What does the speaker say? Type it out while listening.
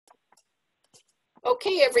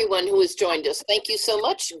Okay, everyone who has joined us, thank you so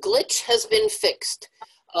much. Glitch has been fixed.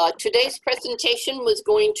 Today's presentation was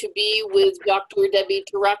going to be with Dr. Debbie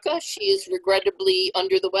Taraka. She is regrettably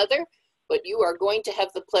under the weather, but you are going to have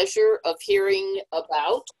the pleasure of hearing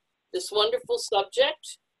about this wonderful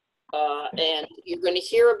subject. And you're going to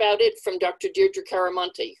hear about it from Dr. Deirdre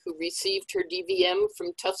Chiaramonte, who received her DVM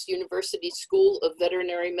from Tufts University School of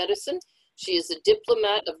Veterinary Medicine. She is a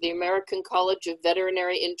diplomat of the American College of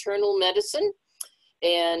Veterinary Internal Medicine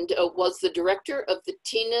and was the director of the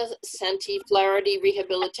Tina Santi Flaherty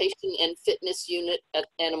Rehabilitation and Fitness Unit at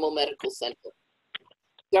Animal Medical Center.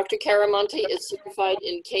 Dr. Chiaramonte is certified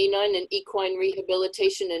in canine and equine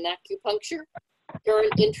rehabilitation and acupuncture.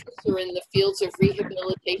 Current interests are in the fields of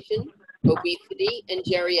rehabilitation, obesity, and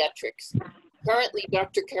geriatrics. Currently,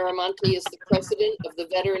 Dr. Chiaramonte is the president of the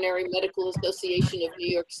Veterinary Medical Association of New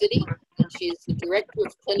York City, and she is the director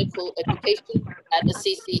of clinical education at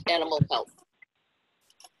Assisi Animal Health.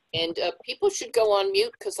 And people should go on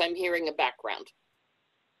mute because I'm hearing a background.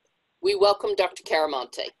 We welcome Dr.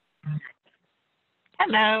 Chiaramonte.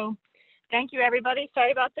 Hello. Thank you, everybody.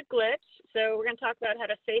 Sorry about the glitch. So we're going to talk about how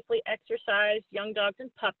to safely exercise young dogs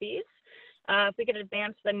and puppies. If we could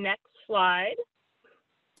advance the next slide.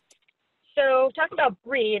 So talking about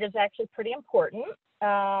breed is actually pretty important.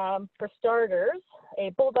 For starters, a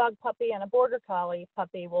bulldog puppy and a border collie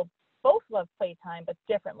puppy will both love playtime, but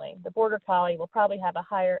differently. The border collie will probably have a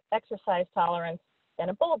higher exercise tolerance than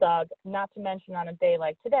a bulldog, not to mention on a day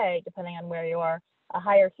like today, depending on where you are, a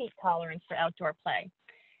higher heat tolerance for outdoor play.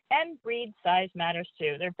 And breed size matters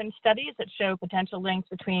too. There have been studies that show potential links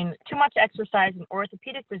between too much exercise and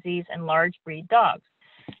orthopedic disease in large breed dogs.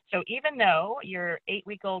 So even though your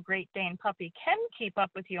 8-week-old Great Dane puppy can keep up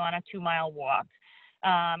with you on a 2-mile walk,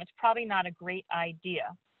 it's probably not a great idea.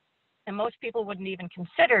 And most people wouldn't even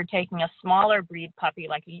consider taking a smaller breed puppy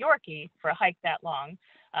like a Yorkie for a hike that long.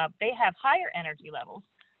 They have higher energy levels.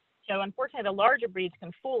 So unfortunately, the larger breeds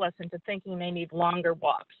can fool us into thinking they need longer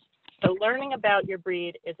walks. So learning about your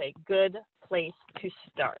breed is a good place to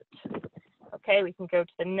start. Okay, we can go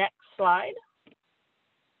to the next slide.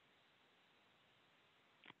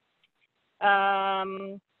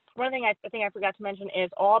 One thing I think I forgot to mention is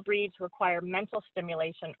all breeds require mental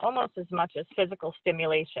stimulation almost as much as physical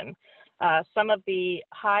stimulation. Some of the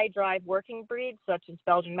high drive working breeds, such as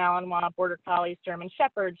Belgian Malinois, Border Collies, German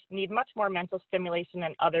Shepherds, need much more mental stimulation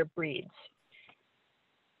than other breeds.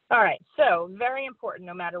 All right, so very important,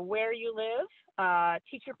 no matter where you live,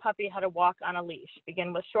 teach your puppy how to walk on a leash.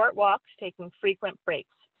 Begin with short walks, taking frequent breaks.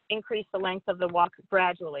 Increase the length of the walk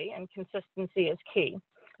gradually, and consistency is key.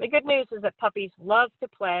 The good news is that puppies love to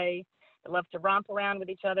play, they love to romp around with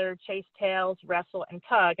each other, chase tails, wrestle, and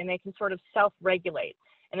tug, and they can sort of self-regulate.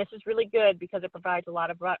 And this is really good because it provides a lot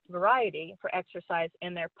of variety for exercise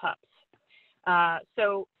in their pups.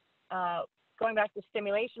 Going back to the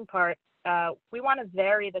stimulation part, we want to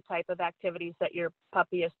vary the type of activities that your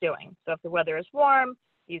puppy is doing. So if the weather is warm,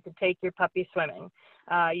 you can take your puppy swimming.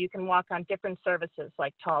 You can walk on different surfaces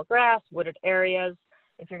like tall grass, wooded areas.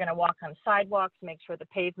 If you're going to walk on sidewalks, make sure the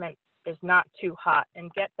pavement is not too hot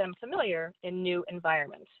and get them familiar in new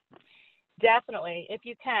environments. Definitely, if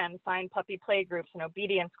you can, find puppy play groups and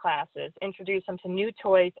obedience classes, introduce them to new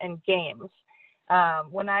toys and games.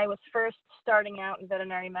 When I was first starting out in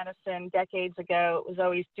veterinary medicine decades ago, it was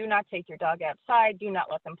always do not take your dog outside, do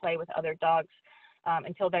not let them play with other dogs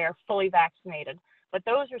until they are fully vaccinated. But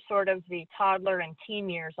those are sort of the toddler and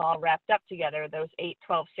teen years all wrapped up together, those 8,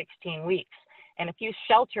 12, 16 weeks. And if you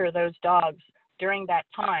shelter those dogs during that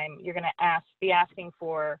time, you're going to be asking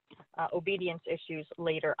for obedience issues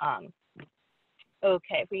later on.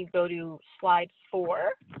 Okay, if we go to slide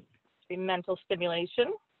 4, mental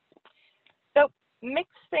stimulation. So mix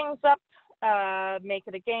things up, make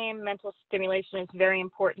it a game. Mental stimulation is very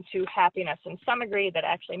important to happiness. And some agree that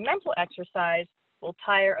actually mental exercise will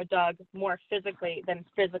tire a dog more physically than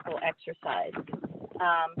physical exercise.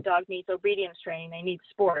 Dog needs obedience training, they need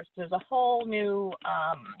sports. There's a whole new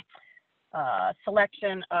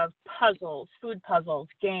selection of puzzles, food puzzles,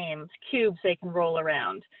 games, cubes they can roll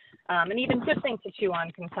around. And even good things to chew on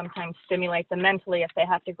can sometimes stimulate them mentally if they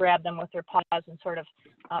have to grab them with their paws and sort of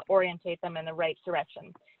orientate them in the right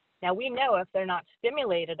direction. Now we know if they're not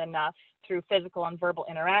stimulated enough through physical and verbal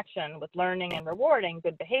interaction with learning and rewarding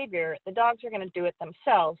good behavior, the dogs are going to do it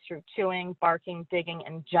themselves through chewing, barking, digging,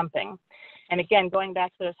 and jumping. And again, going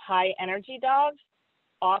back to those high energy dogs,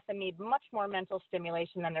 often need much more mental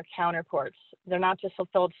stimulation than their counterparts. They're not just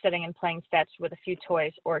fulfilled sitting and playing fetch with a few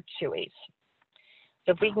toys or chewies.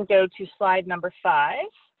 So if we can go to slide number 5,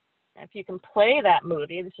 if you can play that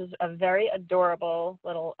movie, this is a very adorable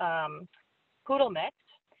little poodle mix.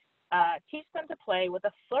 Teach them to play with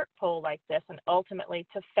a flirt pole like this and ultimately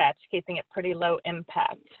to fetch, keeping it pretty low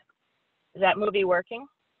impact. Is that movie working?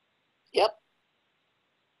 Yep.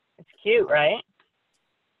 It's cute, right?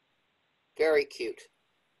 Very cute.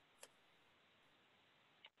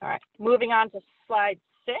 All right, moving on to slide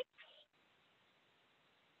 6.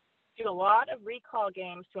 Do a lot of recall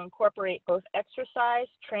games to incorporate both exercise,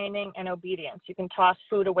 training, and obedience. You can toss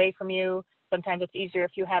food away from you. Sometimes it's easier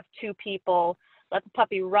if you have 2 people. Let the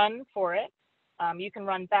puppy run for it. You can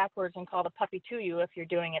run backwards and call the puppy to you if you're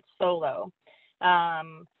doing it solo.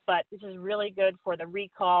 But this is really good for the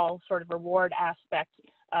recall sort of reward aspect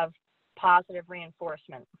of positive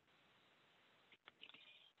reinforcement.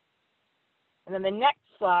 And then the next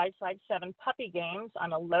slide, slide 7, puppy games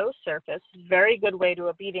on a low surface. Very good way to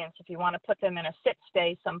obedience. If you want to put them in a sit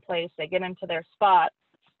stay someplace, they get into their spot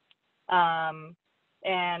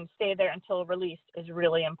and stay there until released is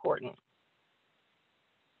really important.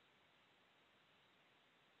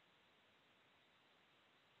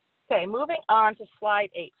 Okay, moving on to slide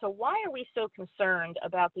 8. So why are we so concerned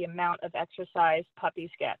about the amount of exercise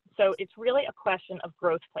puppies get? So it's really a question of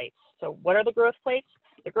growth plates. So what are the growth plates?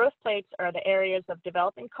 The growth plates are the areas of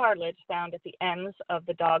developing cartilage found at the ends of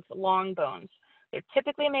the dog's long bones. They're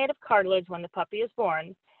typically made of cartilage when the puppy is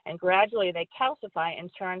born, and gradually they calcify and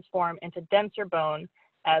transform into denser bone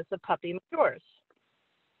as the puppy matures.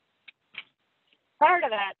 Prior to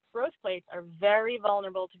that, growth plates are very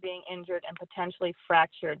vulnerable to being injured and potentially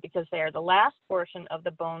fractured because they are the last portion of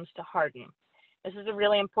the bones to harden. This is a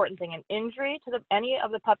really important thing. An injury to any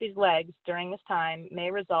of the puppy's legs during this time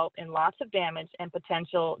may result in lots of damage and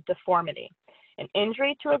potential deformity. An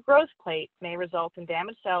injury to a growth plate may result in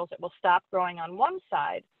damaged cells that will stop growing on one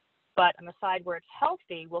side, but on the side where it's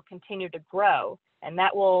healthy will continue to grow, and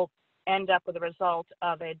that will end up with a result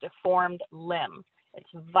of a deformed limb. It's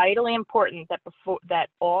vitally important that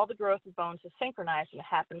all the growth of bones is synchronized and it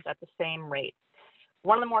happens at the same rate.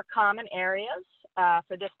 One of the more common areas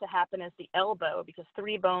for this to happen is the elbow, because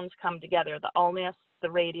 3 bones come together, the ulna, the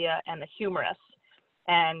radia, and the humerus.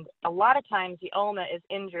 And a lot of times the ulna is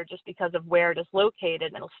injured just because of where it is located,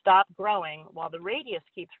 and it'll stop growing while the radius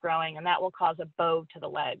keeps growing, and that will cause a bow to the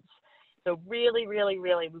legs. So really, really,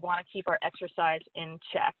 really, we want to keep our exercise in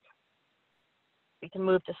check. We can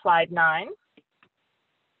move to slide 9.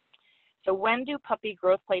 So when do puppy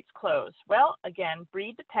growth plates close? Well, again,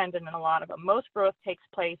 breed dependent in a lot of them. Most growth takes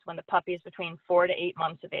place when the puppy is between 4 to 8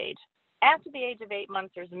 months of age. After the age of 8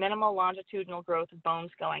 months, there's minimal longitudinal growth of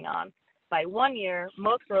bones going on. By 1 year,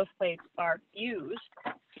 most growth plates are fused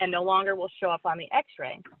and no longer will show up on the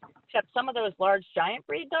x-ray. Except some of those large giant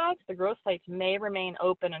breed dogs, the growth plates may remain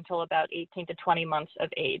open until about 18 to 20 months of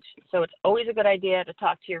age. So it's always a good idea to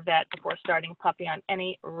talk to your vet before starting a puppy on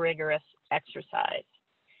any rigorous exercise.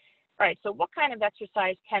 All right, so what kind of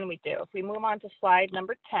exercise can we do? If we move on to slide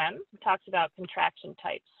number 10, it talks about contraction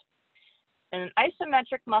types. In an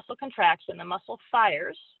isometric muscle contraction, the muscle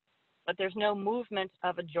fires, but there's no movement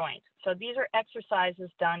of a joint. So these are exercises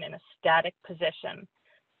done in a static position.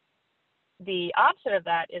 The opposite of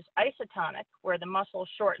that is isotonic, where the muscle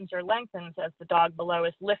shortens or lengthens as the dog below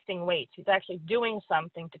is lifting weights. He's actually doing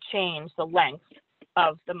something to change the length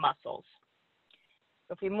of the muscles.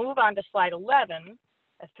 If we move on to slide 11,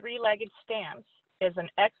 a 3-legged stance is an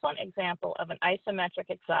excellent example of an isometric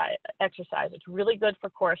exercise. It's really good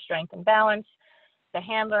for core strength and balance. The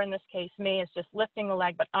handler, in this case me, is just lifting the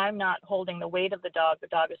leg, but I'm not holding the weight of the dog. The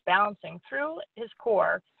dog is balancing through his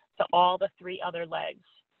core to all the 3 other legs.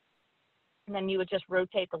 And then you would just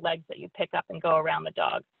rotate the legs that you pick up and go around the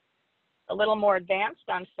dog. A little more advanced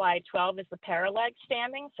on slide 12 is the paraleg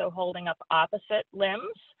standing, so holding up opposite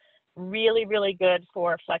limbs. Really, really good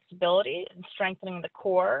for flexibility and strengthening the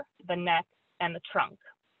core, the neck, and the trunk.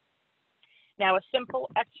 Now, a simple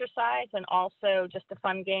exercise and also just a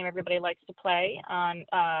fun game everybody likes to play on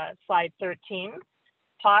slide 13,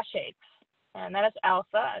 paw shakes. And that is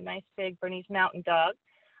Alpha, a nice big Bernese Mountain Dog,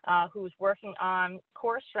 who's working on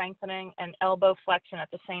core strengthening and elbow flexion at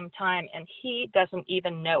the same time, and he doesn't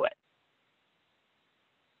even know it.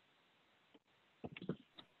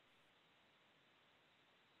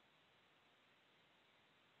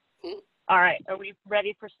 All right, are we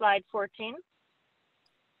ready for slide 14?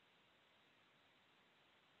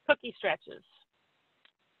 Cookie stretches.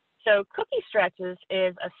 So cookie stretches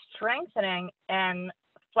is a strengthening and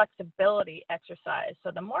flexibility exercise.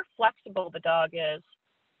 So the more flexible the dog is,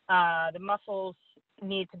 the muscles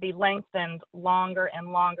need to be lengthened longer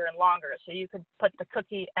and longer and longer. So you could put the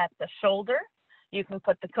cookie at the shoulder, you can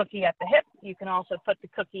put the cookie at the hip, you can also put the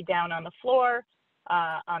cookie down on the floor,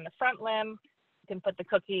 on the front limb. can put the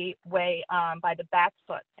cookie way by the back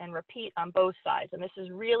foot and repeat on both sides. And this is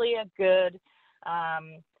really a good,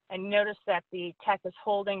 and notice that the tech is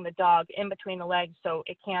holding the dog in between the legs so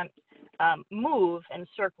it can't move and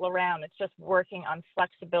circle around. It's just working on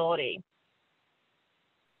flexibility.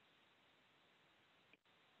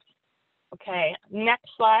 Okay, next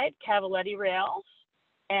slide, Cavaletti rails.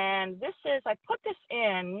 And this is, I put this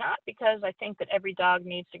in not because I think that every dog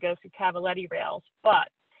needs to go through Cavaletti rails, but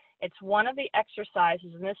it's one of the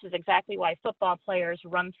exercises, and this is exactly why football players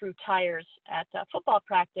run through tires at football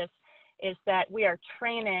practice, is that we are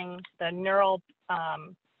training the neural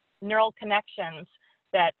connections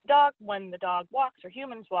that when the dog walks or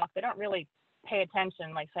humans walk, they don't really pay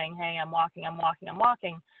attention, like saying, hey, I'm walking, I'm walking, I'm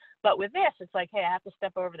walking. But with this, it's like, hey, I have to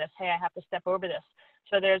step over this. Hey, I have to step over this.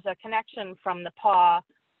 So there's a connection from the paw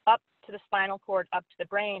up to the spinal cord, up to the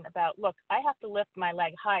brain about, look, I have to lift my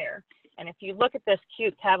leg higher. And if you look at this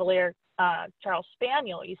cute Cavalier Charles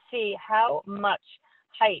Spaniel, you see how much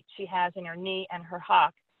height she has in her knee and her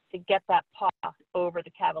hock to get that paw over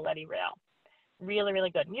the Cavaletti rail. Really, really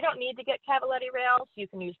good. And you don't need to get Cavaletti rails. You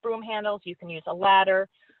can use broom handles. You can use a ladder,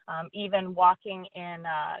 even walking in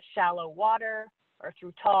shallow water or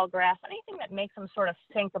through tall grass, anything that makes them sort of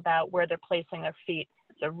think about where they're placing their feet.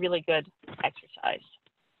 It's a really good exercise.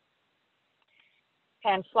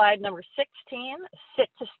 And slide number 16, sit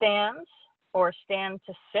to stands or stand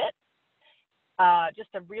to sit. Just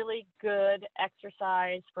a really good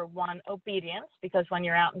exercise for one, obedience, because when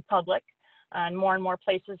you're out in public, and more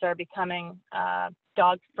places are becoming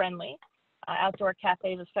dog friendly. Outdoor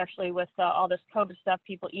cafes, especially with all this COVID stuff,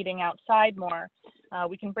 people eating outside more,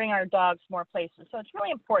 we can bring our dogs more places. So it's really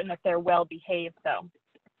important that they're well behaved though.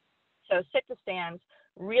 So sit to stands,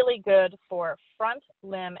 really good for front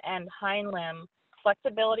limb and hind limb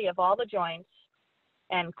flexibility of all the joints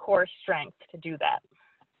and core strength to do that.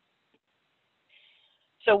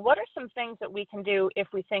 So what are some things that we can do if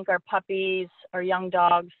we think our puppies or young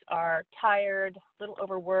dogs are tired, a little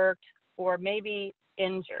overworked, or maybe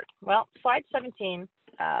injured? Well, slide 17,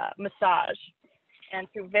 massage. And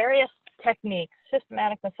through various techniques,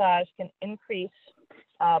 systematic massage can increase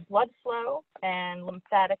blood flow and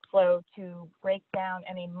lymphatic flow to break down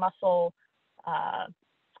any muscle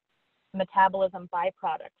metabolism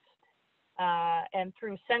byproducts. And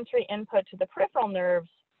through sensory input to the peripheral nerves,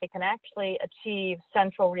 it can actually achieve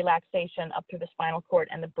central relaxation up through the spinal cord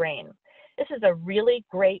and the brain. This is a really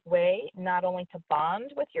great way not only to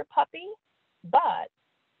bond with your puppy, but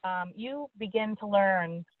you begin to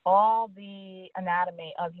learn all the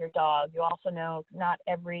anatomy of your dog. You also know not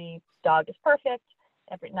every dog is perfect,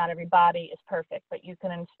 not every body is perfect, but you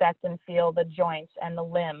can inspect and feel the joints and the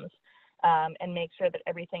limbs and make sure that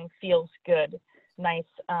everything feels good, nice,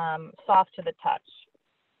 soft to the touch.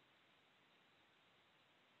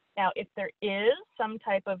 Now, if there is some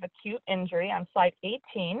type of acute injury on slide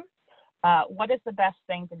 18, what is the best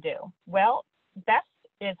thing to do? Well, best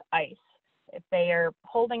is ice. If they are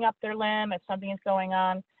holding up their limb, if something is going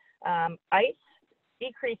on, ice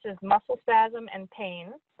decreases muscle spasm and pain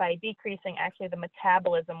by decreasing actually the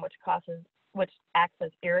metabolism, which acts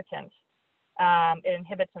as irritant. It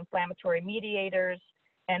inhibits inflammatory mediators,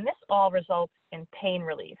 and this all results in pain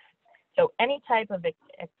relief. So any type of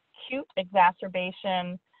acute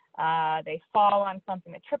exacerbation, they fall on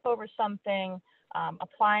something, they trip over something,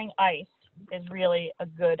 applying ice is really a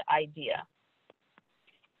good idea.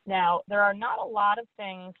 Now, there are not a lot of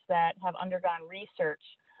things that have undergone research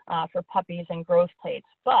for puppies and growth plates,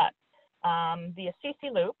 but the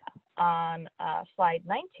Assisi loop on slide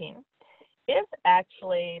 19 is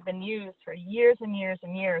actually been used for years and years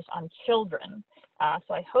and years on children.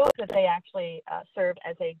 So I hope that they actually serve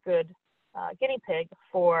as a good guinea pig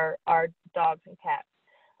for our dogs and cats.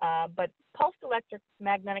 But pulsed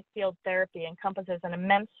electromagnetic field therapy encompasses an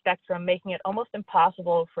immense spectrum, making it almost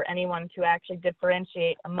impossible for anyone to actually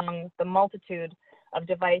differentiate among the multitude of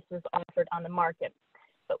devices offered on the market.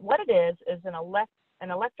 But what it is an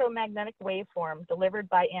electromagnetic waveform delivered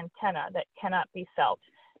by antenna that cannot be felt.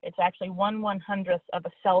 It's actually 1/100th of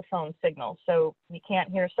a cell phone signal. So you can't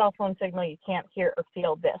hear a cell phone signal, you can't hear or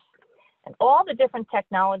feel this. And all the different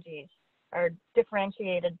technologies are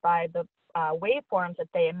differentiated by the waveforms that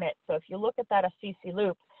they emit. So if you look at that Assisi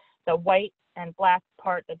loop, the white and black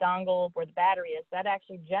part, the dongle where the battery is, that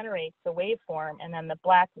actually generates the waveform, and then the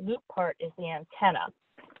black loop part is the antenna.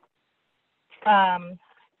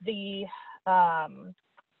 The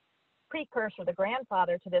precursor, the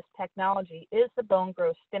grandfather to this technology is the bone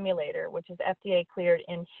growth stimulator, which is FDA cleared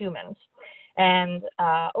in humans. And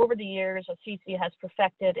over the years, Assisi has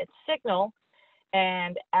perfected its signal,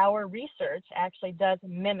 and our research actually does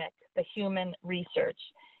mimic the human research.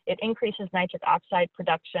 It increases nitric oxide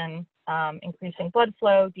production, increasing blood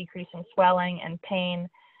flow, decreasing swelling and pain,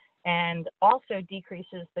 and also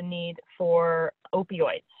decreases the need for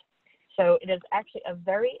opioids. So it is actually a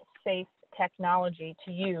very safe technology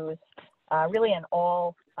to use really in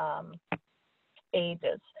all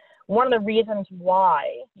ages. One of the reasons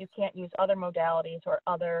why you can't use other modalities or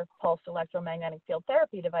other pulsed electromagnetic field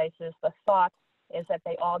therapy devices, the thought is that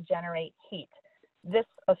they all generate heat. This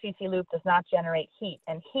OCC loop does not generate heat,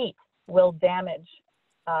 and heat will damage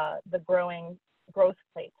the growth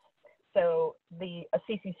plates. So the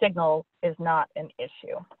OCC signal is not an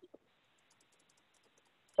issue.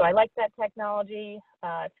 So I like that technology.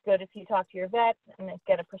 It's good if you talk to your vet and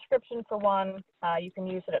get a prescription for one. You can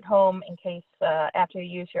use it at home in case after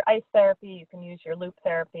you use your ice therapy, you can use your loop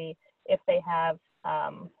therapy if they have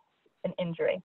an injury.